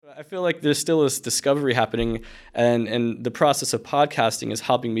I feel like there's still this discovery happening, and the process of podcasting is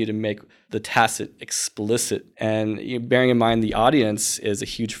helping me to make the tacit explicit. And bearing in mind the audience is a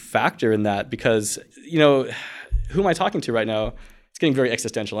huge factor in that, because, who am I talking to right now? It's getting very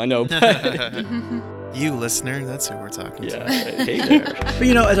existential, I know. But you, listener, that's who we're talking to. Hey there. But,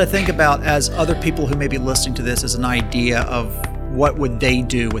 as I think about as other people who may be listening to this as an idea of what would they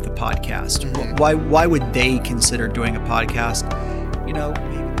do with a podcast? Mm-hmm. Why would they consider doing a podcast?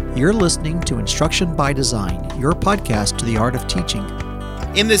 You're listening to Instruction by Design, your podcast to the art of teaching.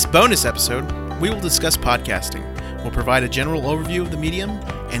 In this bonus episode, we will discuss podcasting. We'll provide a general overview of the medium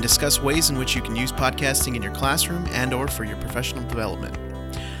and discuss ways in which you can use podcasting in your classroom and/or for your professional development.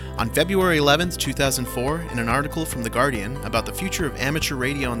 On February 11th, 2004, in an article from The Guardian about the future of amateur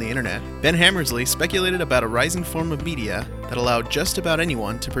radio on the internet, Ben Hammersley speculated about a rising form of media that allowed just about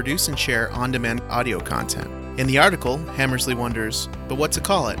anyone to produce and share on-demand audio content. In the article, Hammersley wonders, but what to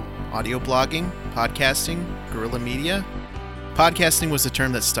call it? Audio blogging? Podcasting? Guerrilla media? Podcasting was the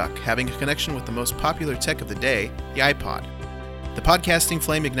term that stuck, having a connection with the most popular tech of the day, the iPod. The podcasting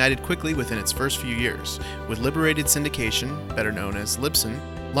flame ignited quickly within its first few years, with Liberated Syndication, better known as Libsyn,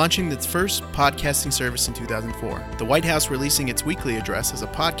 launching its first podcasting service in 2004, the White House releasing its weekly address as a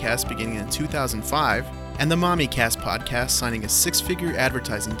podcast beginning in 2005, and the MommyCast podcast signing a 6-figure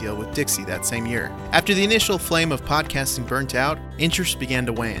advertising deal with Dixie that same year. After the initial flame of podcasting burnt out, interest began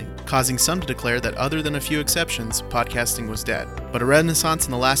to wane, causing some to declare that other than a few exceptions, podcasting was dead. But a renaissance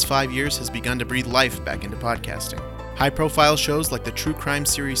in the last 5 years has begun to breathe life back into podcasting. High-profile shows like the true crime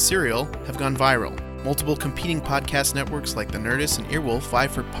series Serial have gone viral. Multiple competing podcast networks like The Nerdist and Earwolf vie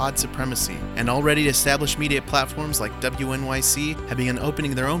for pod supremacy, and already established media platforms like WNYC have begun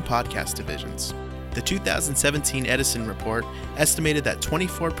opening their own podcast divisions. The 2017 Edison report estimated that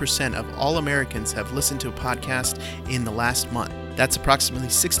 24% of all Americans have listened to a podcast in the last month. That's approximately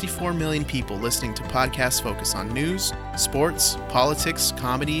 64 million people listening to podcasts focused on news, sports, politics,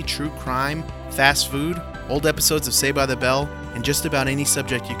 comedy, true crime, fast food, old episodes of Saved by the Bell, and just about any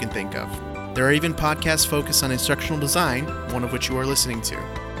subject you can think of. There are even podcasts focused on instructional design, one of which you are listening to.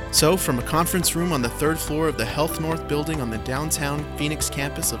 So, from a conference room on the 3rd floor of the Health North building on the downtown Phoenix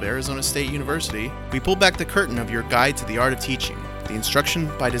campus of Arizona State University, we pull back the curtain of your guide to the art of teaching, the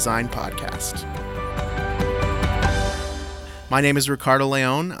Instruction by Design podcast. My name is Ricardo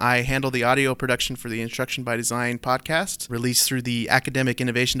Leon. I handle the audio production for the Instruction by Design podcast, released through the Academic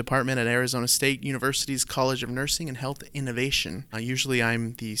Innovation Department at Arizona State University's College of Nursing and Health Innovation. Usually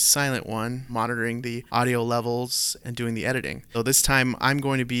I'm the silent one, monitoring the audio levels and doing the editing. So this time I'm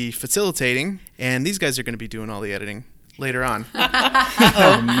going to be facilitating, and these guys are going to be doing all the editing later on.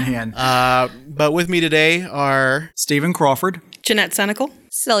 Oh, man. But with me today are Stephen Crawford, Jeanette Senecal,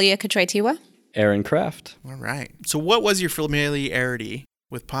 Celia Cotretiwa, Aaron Kraft. All right. So what was your familiarity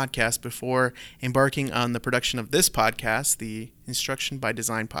with podcasts before embarking on the production of this podcast, the Instruction by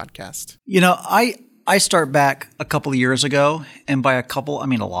Design podcast? I start back a couple of years ago, and by a couple, I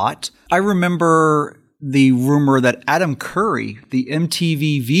mean a lot. I remember the rumor that Adam Curry, the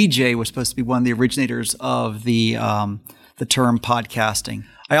MTV VJ, was supposed to be one of the originators of the term podcasting.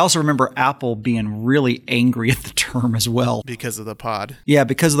 I also remember Apple being really angry at the term as well. Because of the pod. Yeah,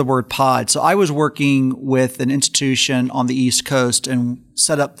 because of the word pod. So I was working with an institution on the East Coast and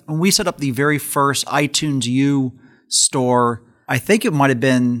we set up the very first iTunes U store. I think it might have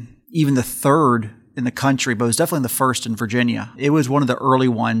been even the third in the country, but it was definitely the first in Virginia. It was one of the early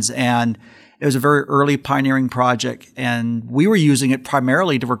ones, and it was a very early pioneering project. And we were using it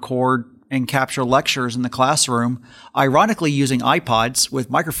primarily to record and capture lectures in the classroom, ironically using iPods with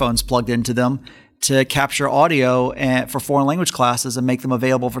microphones plugged into them to capture audio for foreign language classes and make them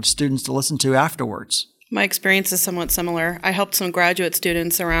available for students to listen to afterwards. My experience is somewhat similar. I helped some graduate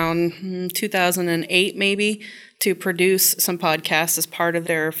students around 2008 maybe to produce some podcasts as part of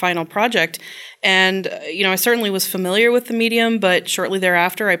their final project. And, I certainly was familiar with the medium, but shortly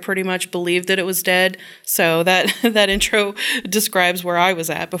thereafter, I pretty much believed that it was dead. So that intro describes where I was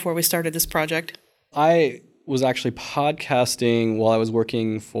at before we started this project. I was actually podcasting while I was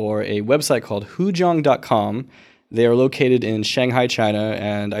working for a website called Huzhong.com. They are located in Shanghai, China,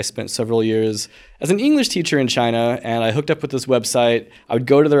 and I spent several years as an English teacher in China, and I hooked up with this website. I would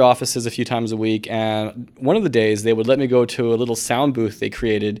go to their offices a few times a week, and one of the days they would let me go to a little sound booth they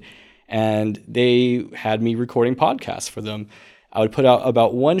created, and they had me recording podcasts for them. I would put out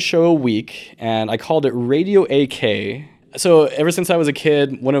about one show a week, and I called it Radio AK. So ever since I was a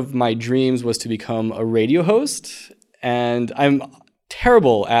kid, one of my dreams was to become a radio host, and I'm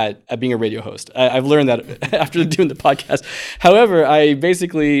terrible at being a radio host. I've learned that after doing the podcast. However, I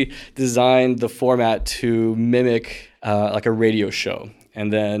basically designed the format to mimic like a radio show.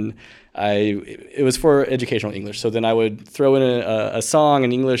 And then it was for educational English. So then I would throw in a song,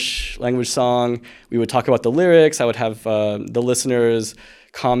 an English language song. We would talk about the lyrics. I would have the listeners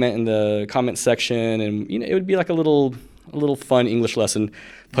comment in the comment section, and it would be like a little fun English lesson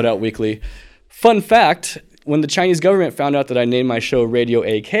put out weekly. Fun fact, when the Chinese government found out that I named my show Radio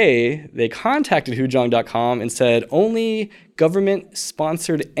AK, they contacted Huzhong.com and said only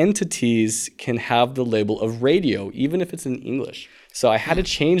government-sponsored entities can have the label of radio, even if it's in English. So I had to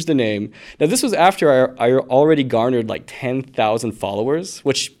change the name. Now, this was after I already garnered like 10,000 followers,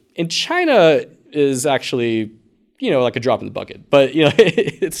 which in China is actually, like a drop in the bucket. But,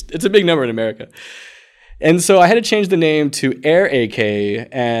 it's a big number in America. And so I had to change the name to Air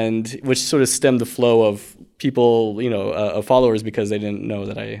AK, which sort of stemmed the flow of people, of followers, because they didn't know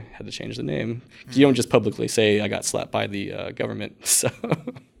that I had to change the name. You don't just publicly say I got slapped by the government. So,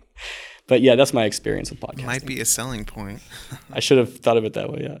 but yeah, that's my experience with podcasting. Might be a selling point. I should have thought of it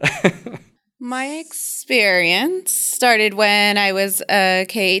that way. Yeah. My experience started when I was a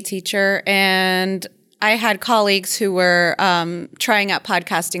K-8 teacher, and I had colleagues who were trying out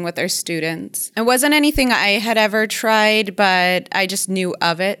podcasting with their students. It wasn't anything I had ever tried, but I just knew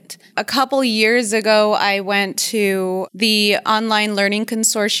of it. A couple years ago, I went to the Online Learning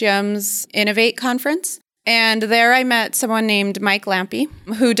Consortium's Innovate conference. And there I met someone named Mike Lampe,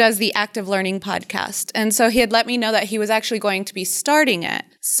 who does the Active Learning podcast. And so he had let me know that he was actually going to be starting it.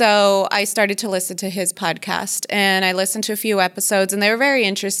 So I started to listen to his podcast, and I listened to a few episodes, and they were very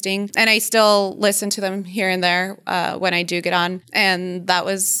interesting. And I still listen to them here and there when I do get on. And that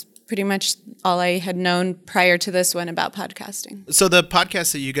was pretty much all I had known prior to this one about podcasting. So the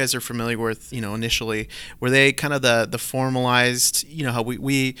podcasts that you guys are familiar with, initially, were they kind of the formalized, how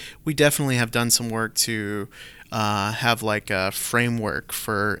we definitely have done some work to have like a framework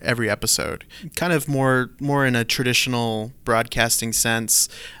for every episode, kind of more in a traditional broadcasting sense.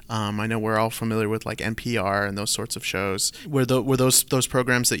 I know we're all familiar with like NPR and those sorts of shows. Were those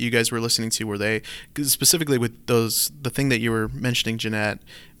programs that you guys were listening to, were they specifically with the thing that you were mentioning, Jeanette,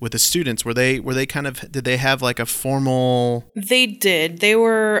 with the students, were they kind of, did they have like a formal? They did. They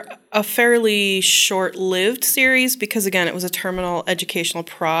were a fairly short-lived series because, again, it was a terminal educational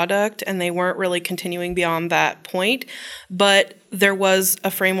product and they weren't really continuing beyond that point. But there was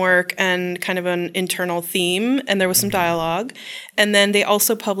a framework and kind of an internal theme, and there was some dialogue. And then they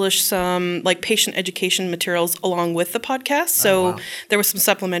also published some like patient education materials along with the podcast. So there was some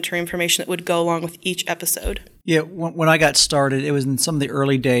supplementary information that would go along with each episode. Yeah, when I got started, it was in some of the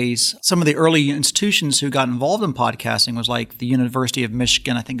early days. Some of the early institutions who got involved in podcasting was like the University of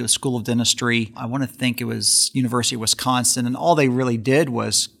Michigan. I think it was School of Dentistry. I want to think it was University of Wisconsin. And all they really did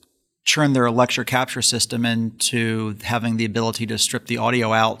was turn their lecture capture system into having the ability to strip the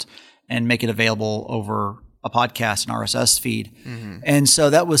audio out and make it available over a podcast and RSS feed. Mm-hmm. And so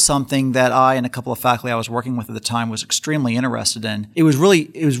that was something that I and a couple of faculty I was working with at the time was extremely interested in. It was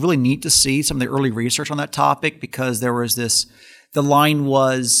really neat to see some of the early research on that topic, because there was the line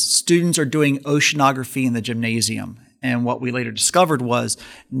was students are doing oceanography in the gymnasium. And what we later discovered was,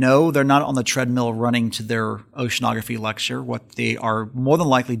 no, they're not on the treadmill running to their oceanography lecture. What they are more than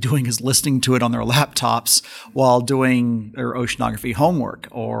likely doing is listening to it on their laptops while doing their oceanography homework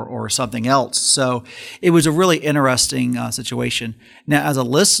or something else. So it was a really interesting situation. Now, as a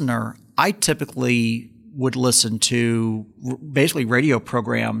listener, I typically would listen to basically radio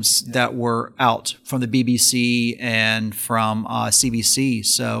programs that were out from the BBC and from CBC.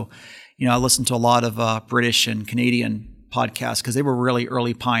 So I listened to a lot of British and Canadian podcasts because they were really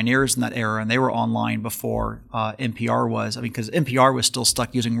early pioneers in that era, and they were online before NPR was. I mean, because NPR was still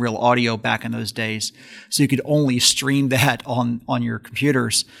stuck using real audio back in those days, so you could only stream that on your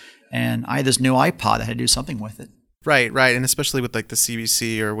computers. And I had this new iPod that had to do something with it. Right, and especially with like the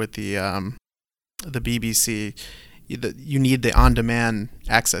CBC or with the BBC, you need the on-demand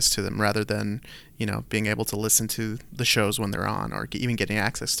access to them rather than being able to listen to the shows when they're on, or even getting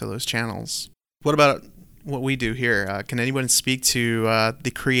access to those channels. What about what we do here? Can anyone speak to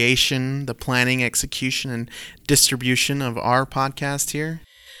the creation, the planning, execution, and distribution of our podcast here?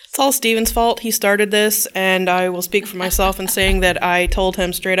 It's all Steven's fault. He started this, and I will speak for myself in saying that I told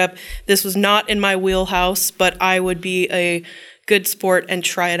him straight up, this was not in my wheelhouse, but I would be a good sport and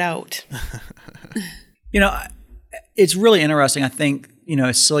try it out. It's really interesting. I think,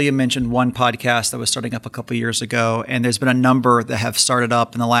 Celia mentioned one podcast that was starting up a couple of years ago, and there's been a number that have started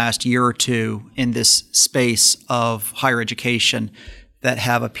up in the last year or two in this space of higher education that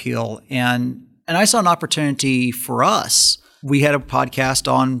have appeal. And I saw an opportunity for us. We had a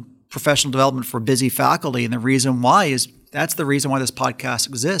podcast on professional development for busy faculty, and the reason why is that's the reason why this podcast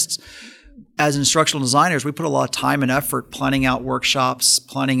exists. as instructional designers, we put a lot of time and effort planning out workshops,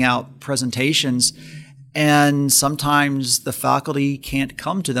 planning out presentations, and sometimes the faculty can't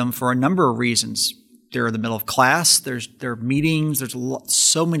come to them for a number of reasons. They're in the middle of class, there are meetings, there's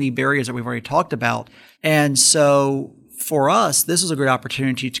so many barriers that we've already talked about. And so for us, this is a great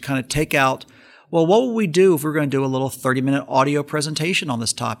opportunity to kind of take out, well, what would we do if we were going to do a little 30-minute audio presentation on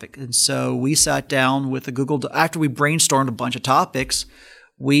this topic? And so we sat down with after we brainstormed a bunch of topics,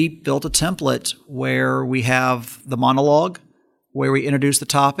 we built a template where we have the monologue, where we introduce the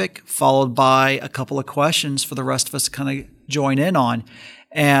topic, followed by a couple of questions for the rest of us to kind of join in on.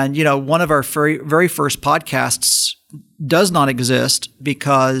 And, one of our very, very first podcasts does not exist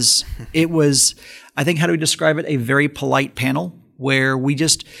because it was, I think, how do we describe it? A very polite panel where we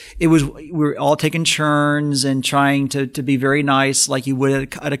were all taking turns and trying to be very nice like you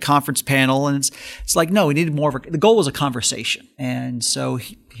would at a conference panel. And it's like, no, we needed more the goal was a conversation. And so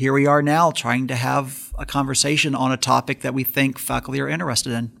here we are now trying to have a conversation on a topic that we think faculty are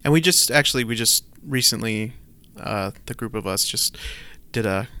interested in. And we just recently, the group of us just did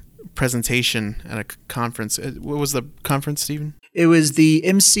a presentation at a conference. What was the conference, Stephen? It was the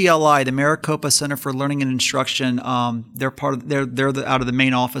MCLI, the Maricopa Center for Learning and Instruction. They're out of the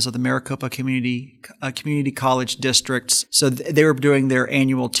main office of the Maricopa Community College Districts. So they were doing their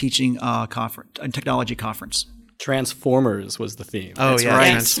annual teaching conference and technology conference. Transformers was the theme. Oh, That's yeah,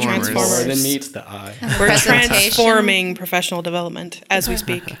 right. Transformers. More than meets the eye. We're transforming professional development as we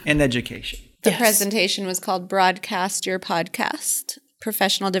speak. And education. The presentation was called Broadcast Your Podcast,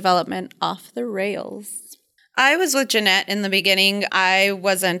 Professional Development Off the Rails. I was with Jeanette in the beginning. I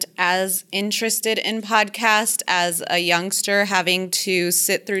wasn't as interested in podcast as a youngster having to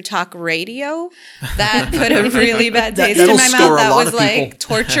sit through talk radio. That put a really bad taste in my mouth. That was like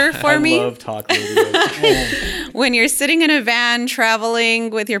torture for me. I love talk radio. When you're sitting in a van traveling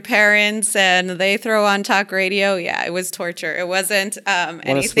with your parents and they throw on talk radio, yeah, it was torture. It wasn't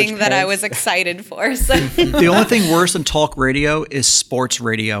anything that I was excited for. So. The only thing worse than talk radio is sports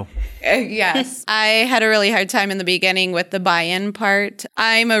radio. Yes. I had a really hard time in the beginning with the buy-in part.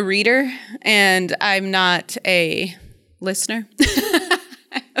 I'm a reader and I'm not a listener.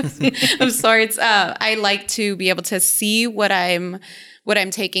 I'm sorry. I like to be able to see what I'm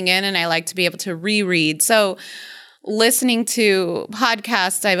taking in, and I like to be able to reread. So listening to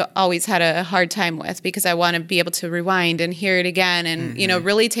podcasts, I've always had a hard time with because I want to be able to rewind and hear it again and,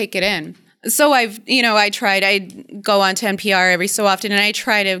 really take it in. So I go on to NPR every so often and I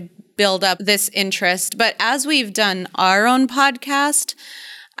try to build up this interest. But as we've done our own podcast,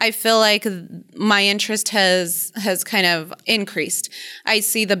 I feel like my interest has kind of increased. I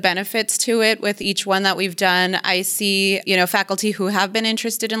see the benefits to it with each one that we've done. I see, faculty who have been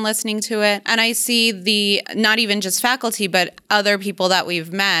interested in listening to it. And I see not even just faculty, but other people that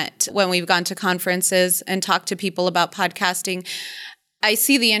we've met when we've gone to conferences and talked to people about podcasting. I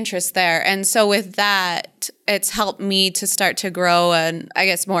see the interest there. And so with that, it's helped me to start to grow and I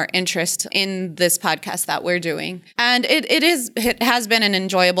guess more interest in this podcast that we're doing. And it has been an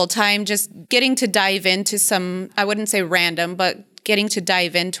enjoyable time just getting to dive into some, I wouldn't say random, but getting to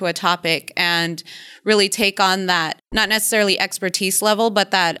dive into a topic and really take on that, not necessarily expertise level,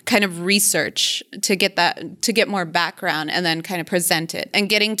 but that kind of research to get more background and then kind of present it, and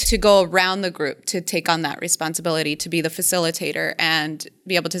getting to go around the group to take on that responsibility to be the facilitator and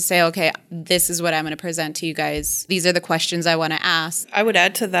be able to say, okay, this is what I'm going to present to you guys. These are the questions I want to ask. I would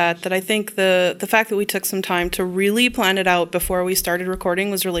add to that I think the fact that we took some time to really plan it out before we started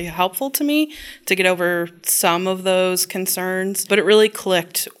recording was really helpful to me to get over some of those concerns. But it really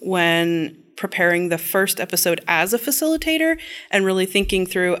clicked when preparing the first episode as a facilitator and really thinking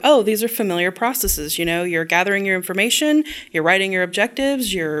through, these are familiar processes. You're gathering your information, you're writing your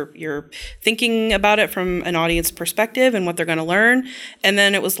objectives, you're thinking about it from an audience perspective and what they're going to learn. And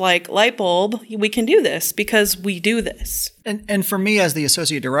then it was like, light bulb, we can do this because we do this. And for me, as the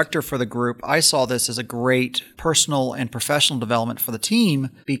associate director for the group, I saw this as a great personal and professional development for the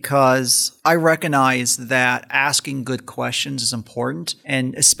team because I recognize that asking good questions is important,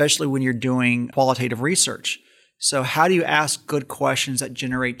 and especially when you're doing qualitative research. So how do you ask good questions that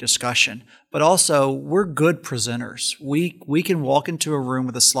generate discussion? But also, we're good presenters. We can walk into a room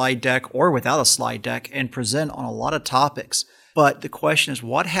with a slide deck or without a slide deck and present on a lot of topics. But the question is,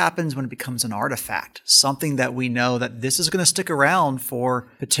 what happens when it becomes an artifact? Something that we know that this is going to stick around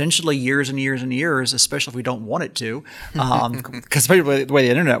for potentially years and years and years, especially if we don't want it to, because the way the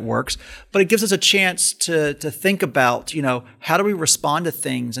internet works. But it gives us a chance to think about, how do we respond to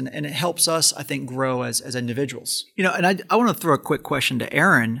things? And it helps us, I think, grow as individuals. And I want to throw a quick question to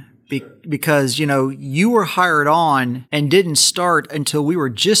Aaron, because, you were hired on and didn't start until we were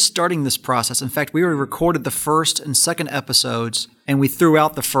just starting this process. In fact, we recorded the first and second episodes, and we threw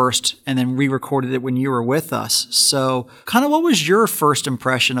out the first and then re-recorded it when you were with us. So kind of what was your first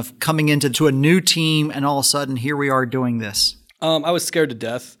impression of coming into a new team and all of a sudden here we are doing this? I was scared to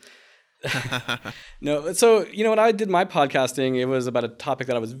death. No, so, when I did my podcasting, it was about a topic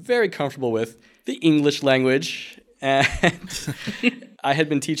that I was very comfortable with, the English language. And I had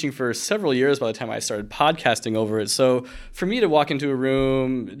been teaching for several years by the time I started podcasting over it. So for me to walk into a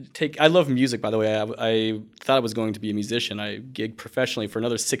room, I love music, by the way. I thought I was going to be a musician. I gigged professionally for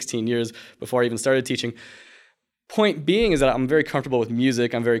another 16 years before I even started teaching. Point being is that I'm very comfortable with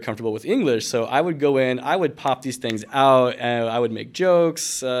music. I'm very comfortable with English. So I would go in, I would pop these things out, and I would make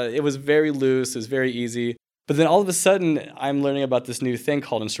jokes. It was very loose. It was very easy. But then all of a sudden, I'm learning about this new thing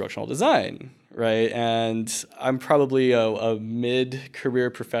called instructional design, right? And I'm probably a mid-career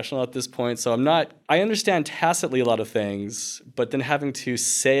professional at this point. So I understand tacitly a lot of things, but then having to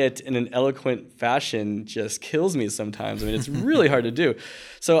say it in an eloquent fashion just kills me sometimes. I mean, it's really hard to do.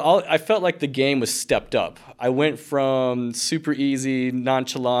 So I felt like the game was stepped up. I went from super easy,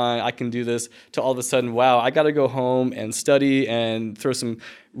 nonchalant, I can do this, to all of a sudden, wow, I got to go home and study and throw some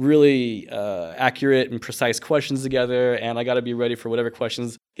really accurate and precise questions together, and I got to be ready for whatever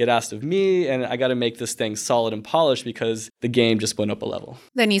questions get asked of me, and I got to make this thing solid and polished because the game just went up a level.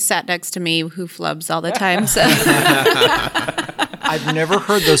 Then you sat next to me, who flubs all the time. So I've never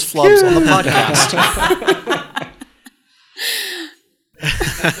heard those flubs on the podcast.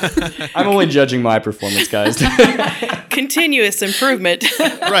 I'm only judging my performance, guys. Continuous improvement.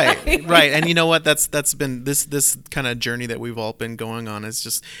 Right. And you know what? That's been this kind of journey that we've all been going on.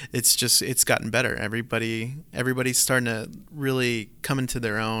 It's gotten better. Everybody's starting to really come into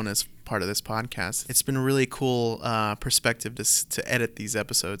their own as part of this podcast. It's been a really cool perspective to edit these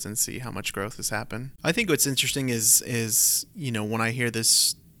episodes and see how much growth has happened. I think what's interesting is when I hear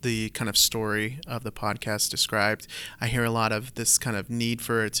the kind of story of the podcast described, I hear a lot of this kind of need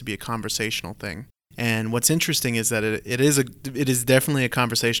for it to be a conversational thing. And what's interesting is that it is definitely a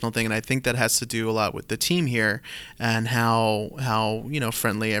conversational thing, and I think that has to do a lot with the team here and how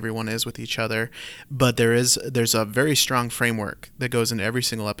friendly everyone is with each other. But there's a very strong framework that goes into every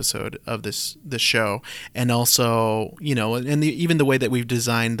single episode of this show, and also even the way that we've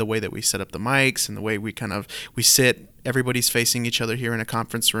designed the way that we set up the mics and the way we sit. Everybody's facing each other here in a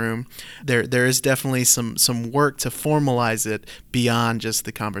conference room. There is definitely some work to formalize it beyond just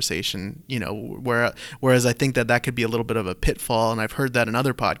the conversation, whereas I think that could be a little bit of a pitfall, and I've heard that in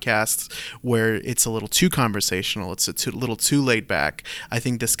other podcasts where it's a little too conversational, it's a little too laid back. I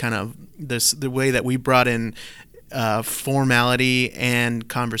think the way that we brought in formality and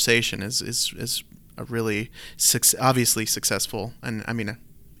conversation is a really obviously successful, and I mean,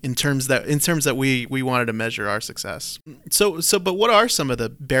 in terms that we wanted to measure our success. But what are some of the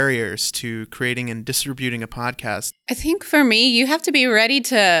barriers to creating and distributing a podcast? I think for me, you have to be ready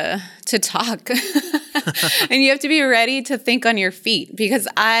to talk. And you have to be ready to think on your feet, because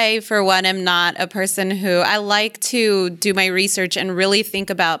I, for one, am not a person who I like to do my research and really think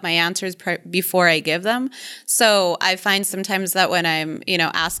about my answers before I give them. So I find sometimes that when I'm,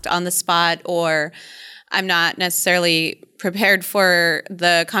 asked on the spot, or I'm not necessarily prepared for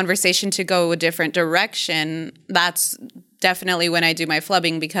the conversation to go a different direction, that's definitely when I do my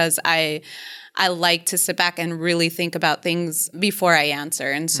flubbing, because I like to sit back and really think about things before I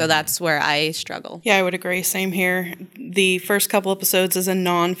answer. And so that's where I struggle. Yeah, I would agree. Same here. The first couple episodes as a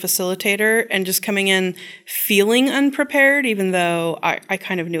non-facilitator and just coming in feeling unprepared, even though I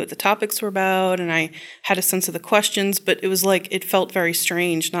kind of knew what the topics were about and I had a sense of the questions, but it was like it felt very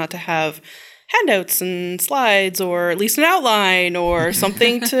strange not to have handouts and slides, or at least an outline or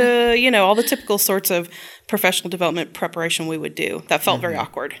something to, all the typical sorts of professional development preparation we would do. That felt very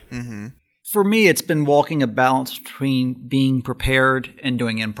awkward. Mm-hmm. For me, it's been walking a balance between being prepared and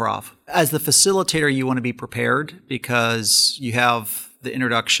doing improv. As the facilitator, you want to be prepared because you have the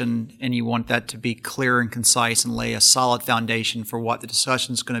introduction and you want that to be clear and concise and lay a solid foundation for what the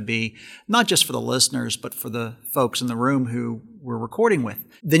discussion is going to be, not just for the listeners, but for the folks in the room who we're recording with.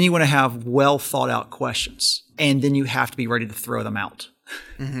 Then you want to have well thought out questions, and then you have to be ready to throw them out.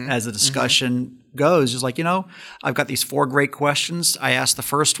 As the discussion goes, just like, I've got these 4 great questions. I asked the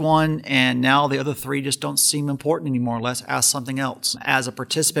first one, and now the other 3 just don't seem important anymore. Let's ask something else. As a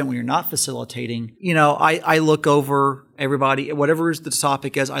participant, when you're not facilitating, I look over everybody, whatever the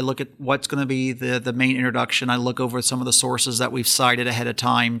topic is, I look at what's going to be the main introduction. I look over some of the sources that we've cited ahead of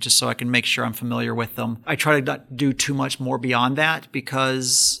time just so I can make sure I'm familiar with them. I try to not do too much more beyond that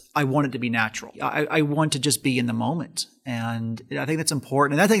because I want it to be natural. I want to just be in the moment. And I think that's important.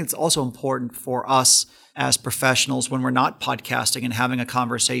 important. And I think it's also important for us as professionals when we're not podcasting and having a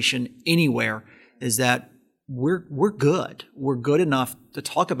conversation anywhere is that we're good. We're good enough to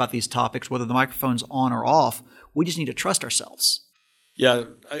talk about these topics, whether the microphone's on or off. We just need to trust ourselves. Yeah,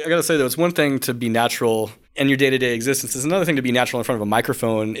 I got to say, though, it's one thing to be natural in your day-to-day existence. It's another thing to be natural in front of a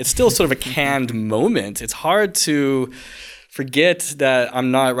microphone. It's still sort of a canned moment. It's hard to forget that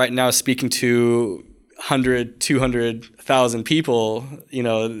I'm not right now speaking to 100, 200, 1,000 people. You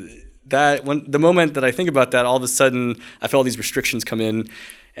know, that when the moment that I think about that, all of a sudden I feel all these restrictions come in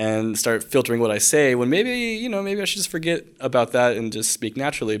and start filtering what I say, when maybe I should just forget about that and just speak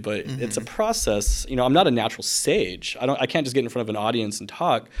naturally. But it's a process. You know, I'm not a natural sage. I can't just get in front of an audience and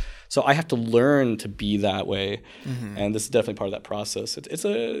talk. So I have to learn to be that way. And this is definitely part of that process.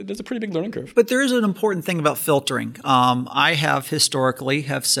 There's a pretty big learning curve. But there is an important thing about filtering. I have historically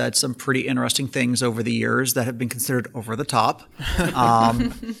said some pretty interesting things over the years that have been considered over the top.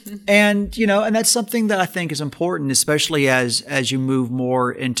 And that's something that I think is important, especially as you move more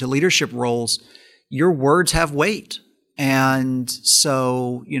into leadership roles. Your words have weight. And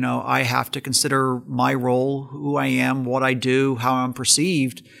so, I have to consider my role, who I am, what I do, how I'm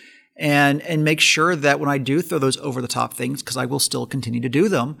perceived, and make sure that when I do throw those over-the-top things, because I will still continue to do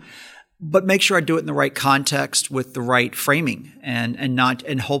them, but make sure I do it in the right context with the right framing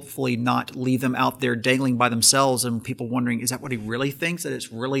and hopefully not leave them out there dangling by themselves and people wondering, is that what he really thinks, that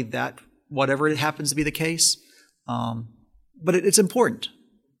it's really that, whatever it happens to be the case? But it's important.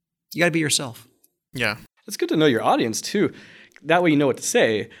 You got to be yourself. Yeah. It's good to know your audience, too. That way you know what to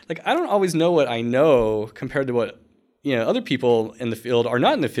say. Like, I don't always know what I know compared to what other people in the field or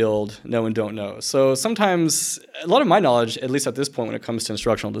not in the field know and don't know. So sometimes a lot of my knowledge, at least at this point when it comes to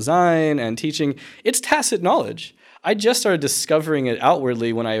instructional design and teaching, it's tacit knowledge. I just started discovering it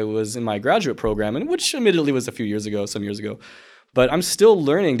outwardly when I was in my graduate program, and which admittedly was some years ago. But I'm still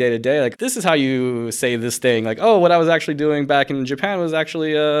learning day to day. Like, this is how you say this thing. Like, oh, what I was actually doing back in Japan was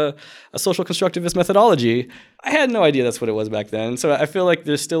actually a social constructivist methodology. I had no idea that's what it was back then. So I feel like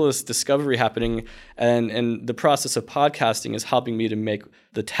there's still this discovery happening, and the process of podcasting is helping me to make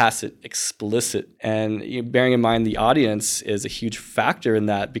the tacit explicit. And bearing in mind the audience is a huge factor in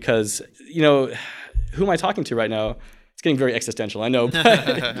that, because, who am I talking to right now? It's getting very existential, I know.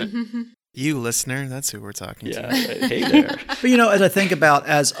 But you, listener, that's who we're talking to. Yeah, right. Hey there. But, as I think about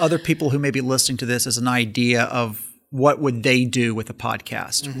as other people who may be listening to this as an idea of what would they do with a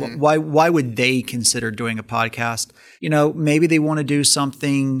podcast? Why would they consider doing a podcast? Maybe they want to do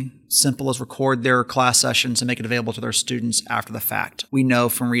something simple as record their class sessions and make it available to their students after the fact. We know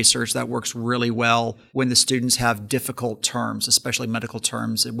from research that works really well when the students have difficult terms, especially medical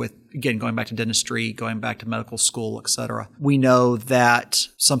terms, with, again, going back to dentistry, going back to medical school, et cetera. We know that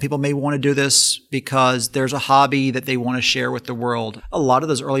some people may want to do this because there's a hobby that they want to share with the world. A lot of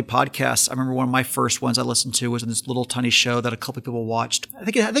those early podcasts, I remember one of my first ones I listened to was in this little tiny show that a couple of people watched. I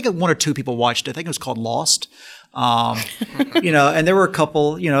think one or two people watched it. I think it was called Lost. And there were a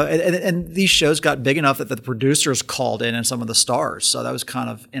couple, and these shows got big enough that the producers called in and some of the stars. So that was kind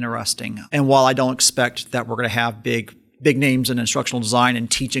of interesting. And while I don't expect that we're going to have big names in instructional design and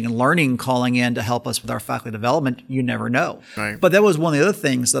teaching and learning calling in to help us with our faculty development, you never know. Right. But that was one of the other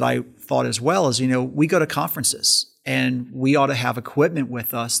things that I thought as well is, we go to conferences and we ought to have equipment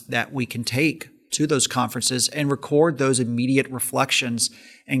with us that we can take to those conferences and record those immediate reflections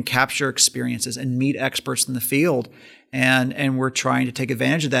and capture experiences and meet experts in the field. And we're trying to take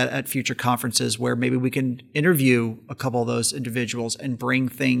advantage of that at future conferences where maybe we can interview a couple of those individuals and bring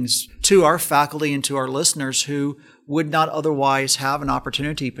things to our faculty and to our listeners who would not otherwise have an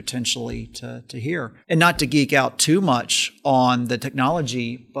opportunity potentially to hear. And not to geek out too much on the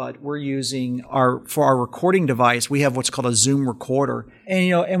technology, but we're using for our recording device, we have what's called a Zoom recorder.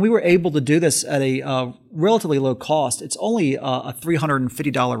 And we were able to do this at a relatively low cost. It's only a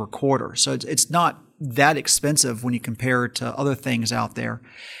 $350 recorder. So it's not that expensive when you compare it to other things out there.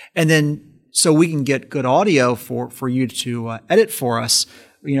 And then so we can get good audio for you to edit for us.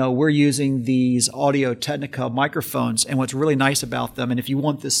 We're using these Audio-Technica microphones, and what's really nice about them, and if you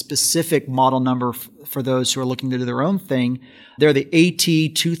want the specific model number for those who are looking to do their own thing, they're the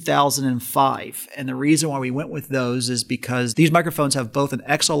AT2005. And the reason why we went with those is because these microphones have both an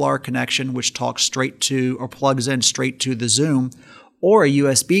XLR connection, which talks straight to or plugs in straight to the Zoom, or a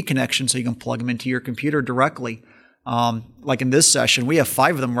USB connection so you can plug them into your computer directly. Like in this session, we have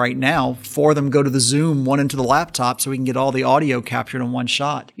 5 of them right now. 4 of them go to the Zoom, 1 into the laptop, so we can get all the audio captured in one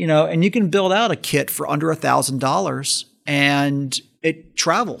shot. And you can build out a kit for under $1,000, and it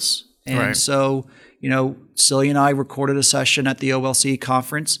travels. And right. So, Celia and I recorded a session at the OLC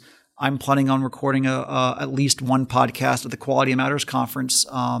conference. I'm planning on recording at least one podcast at the Quality Matters Conference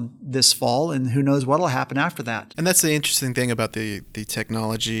this fall, and who knows what'll happen after that. And that's the interesting thing about the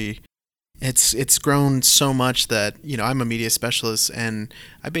technology. It's grown so much that, I'm a media specialist, and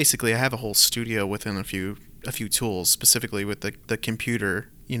I have a whole studio within a few tools, specifically with the computer,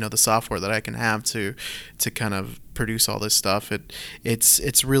 the software that I can have to kind of produce all this stuff.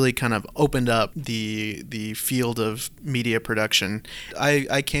 It's really kind of opened up the field of media production.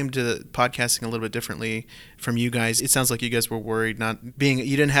 I came to podcasting a little bit differently from you guys. It sounds like you guys were worried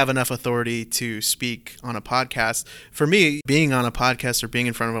you didn't have enough authority to speak on a podcast. For me, being on a podcast or being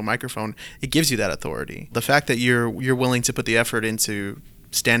in front of a microphone, it gives you that authority. The fact that you're willing to put the effort into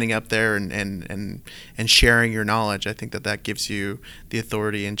standing up there and sharing your knowledge, I think that gives you the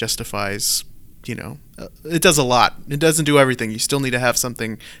authority and justifies, it does a lot. It doesn't do everything. You still need to have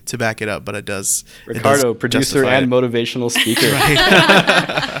something to back it up, but it does. Ricardo, producer and motivational speaker.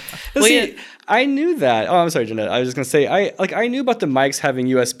 Right. See, I knew that. Oh, I'm sorry, Jeanette. I was just going to say, I knew about the mics having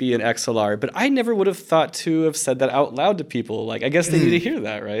USB and XLR, but I never would have thought to have said that out loud to people. I guess they need to hear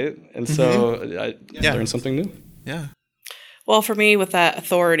that, right? And so I learned something new. Yeah. Well, for me, with that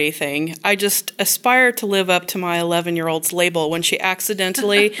authority thing, I just aspire to live up to my 11-year-old's label when she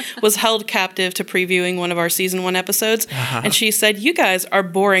accidentally was held captive to previewing one of our season 1 episodes. And she said, "You guys are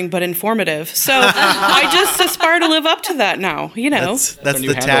boring but informative." So I just aspire to live up to that now, That's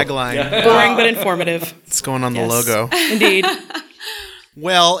the tagline. Yeah. Boring but informative. It's going on the logo. Indeed.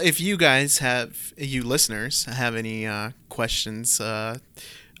 Well, if you listeners have any questions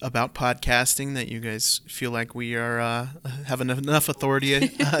about podcasting that you guys feel like we are have enough authority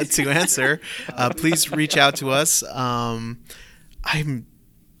to answer, please reach out to us. I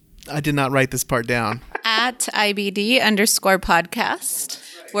did not write this part down. At IBD_podcast.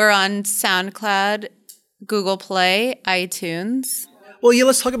 We're on SoundCloud, Google Play, iTunes. Well,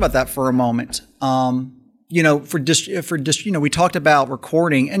 let's talk about that for a moment. We talked about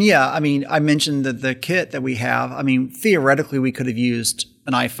recording, and I mentioned the kit that we have. Theoretically, we could have used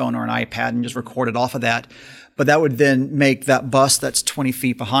an iPhone or an iPad and just recorded off of that, but that would then make that bus that's 20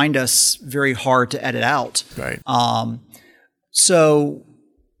 feet behind us very hard to edit out. Right. So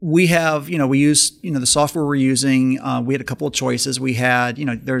we have, we use, the software we're using. We had a couple of choices. We had,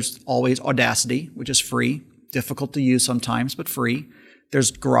 there's always Audacity, which is free, difficult to use sometimes, but free.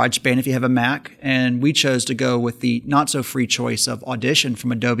 There's GarageBand if you have a Mac, and we chose to go with the not so free choice of Audition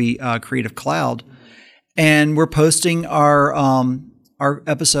from Adobe Creative Cloud. And we're posting our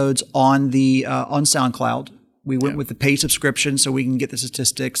episodes on SoundCloud. We went with the paid subscription so we can get the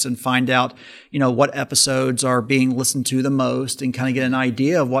statistics and find out, what episodes are being listened to the most and kind of get an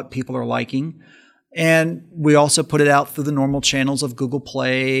idea of what people are liking. And we also put it out through the normal channels of Google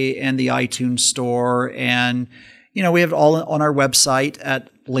Play and the iTunes Store. And, we have it all on our website at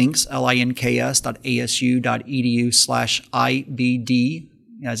links.asu.edu/IBD.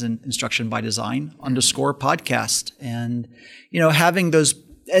 as an instruction by design _podcast. And, having those,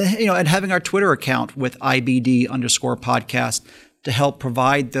 and having our Twitter account with IBD_podcast to help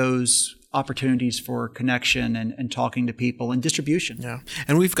provide those opportunities for connection and talking to people and distribution. Yeah.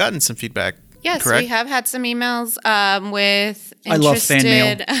 And we've gotten some feedback. Yes, correct? We have had some emails with I love fan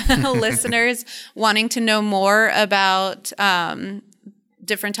interested mail. listeners wanting to know more about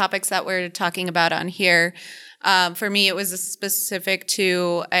different topics that we're talking about on here. For me, it was specific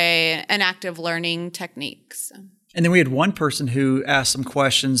to an active learning technique. So. And then we had one person who asked some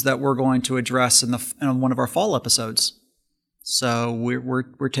questions that we're going to address in one of our fall episodes. So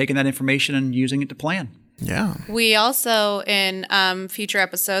we're taking that information and using it to plan. Yeah. We also, in future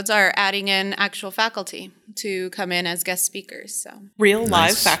episodes, are adding in actual faculty to come in as guest speakers. So Real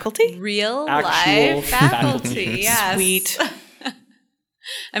live faculty? Real Actual live faculty, yes. Sweet.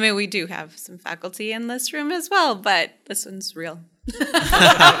 We do have some faculty in this room as well, but this one's real.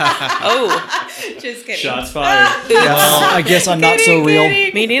 Oh. Just kidding. Shots fired. Well, I guess I'm not so real.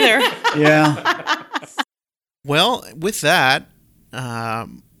 Me neither. Yeah. Well, with that, I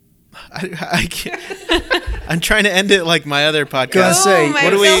can't, I'm trying to end it like my other podcast. Gonna say, I what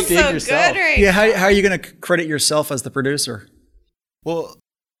do feel we so dig yourself? good right Yeah, how are you going to credit yourself as the producer? Well,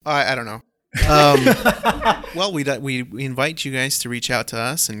 I don't know. Well, we invite you guys to reach out to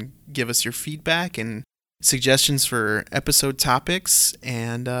us and give us your feedback and suggestions for episode topics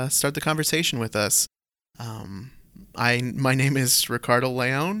and start the conversation with us. My name is Ricardo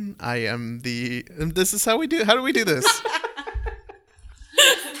Leon. I am this is how we do. How do we do this?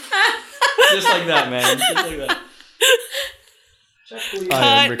 Just like that, man. Just like that.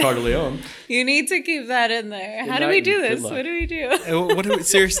 I am Ricardo Leon. You need to keep that in there. How do we do this? What do we do?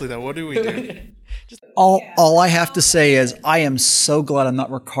 Seriously though, what do we do? All I have to say is I am so glad I'm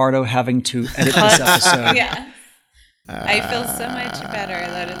not Ricardo having to edit this episode. Yeah. I feel so much better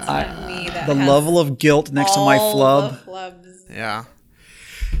that it's not me that The has level of guilt next to my all flub. the flubs. Yeah.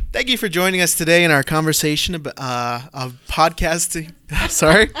 Thank you for joining us today in our conversation of podcasting.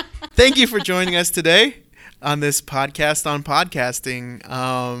 Sorry. Thank you for joining us today on this podcast on podcasting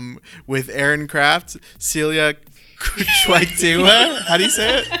with Aaron Kraft, Celia Chwaitua. How do you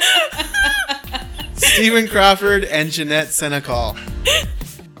say it? Stephen Crawford and Jeanette Senecal.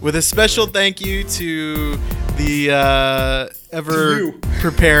 With a special thank you to the ever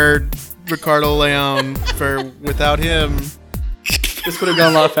prepared Ricardo Leon, for without him, This would have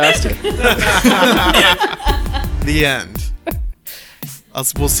gone a lot faster. the end.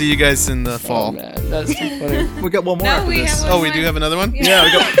 We'll see you guys in the Oh fall. man, that's too funny. We got one more No, after we this. have one Oh, we more. do have another one? Yeah,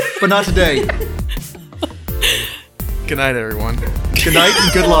 we got, but not today. Good night, everyone. Good night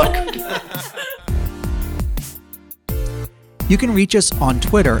and good luck. You can reach us on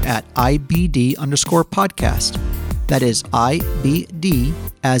Twitter at IBD_podcast. That is IBD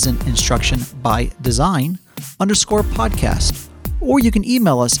as in instruction by design _podcast. Or you can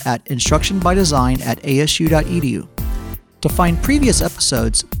email us at instructionbydesign@asu.edu. To find previous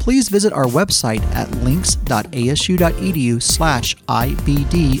episodes, please visit our website at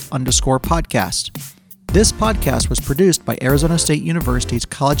links.asu.edu/IBD_podcast. This podcast was produced by Arizona State University's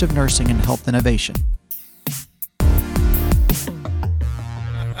College of Nursing and Health Innovation.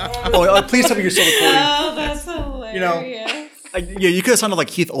 Oh, please tell me you're still recording. Oh, that's hilarious. know, you could have sounded like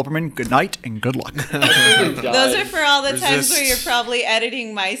Keith Olbermann. Good night and good luck. Those are for all the times Resist. where you're probably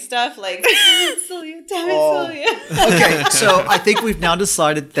editing my stuff, like, Celia, damn it, Celia. Okay, so I think we've now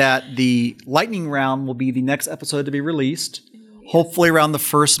decided that the lightning round will be the next episode to be released. Hopefully around the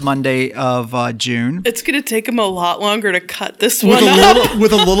first Monday of June. It's going to take him a lot longer to cut this With one a up.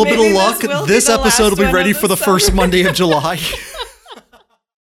 little bit of Maybe luck, this will be this the episode will last be one ready of for the the first summer. Monday of July.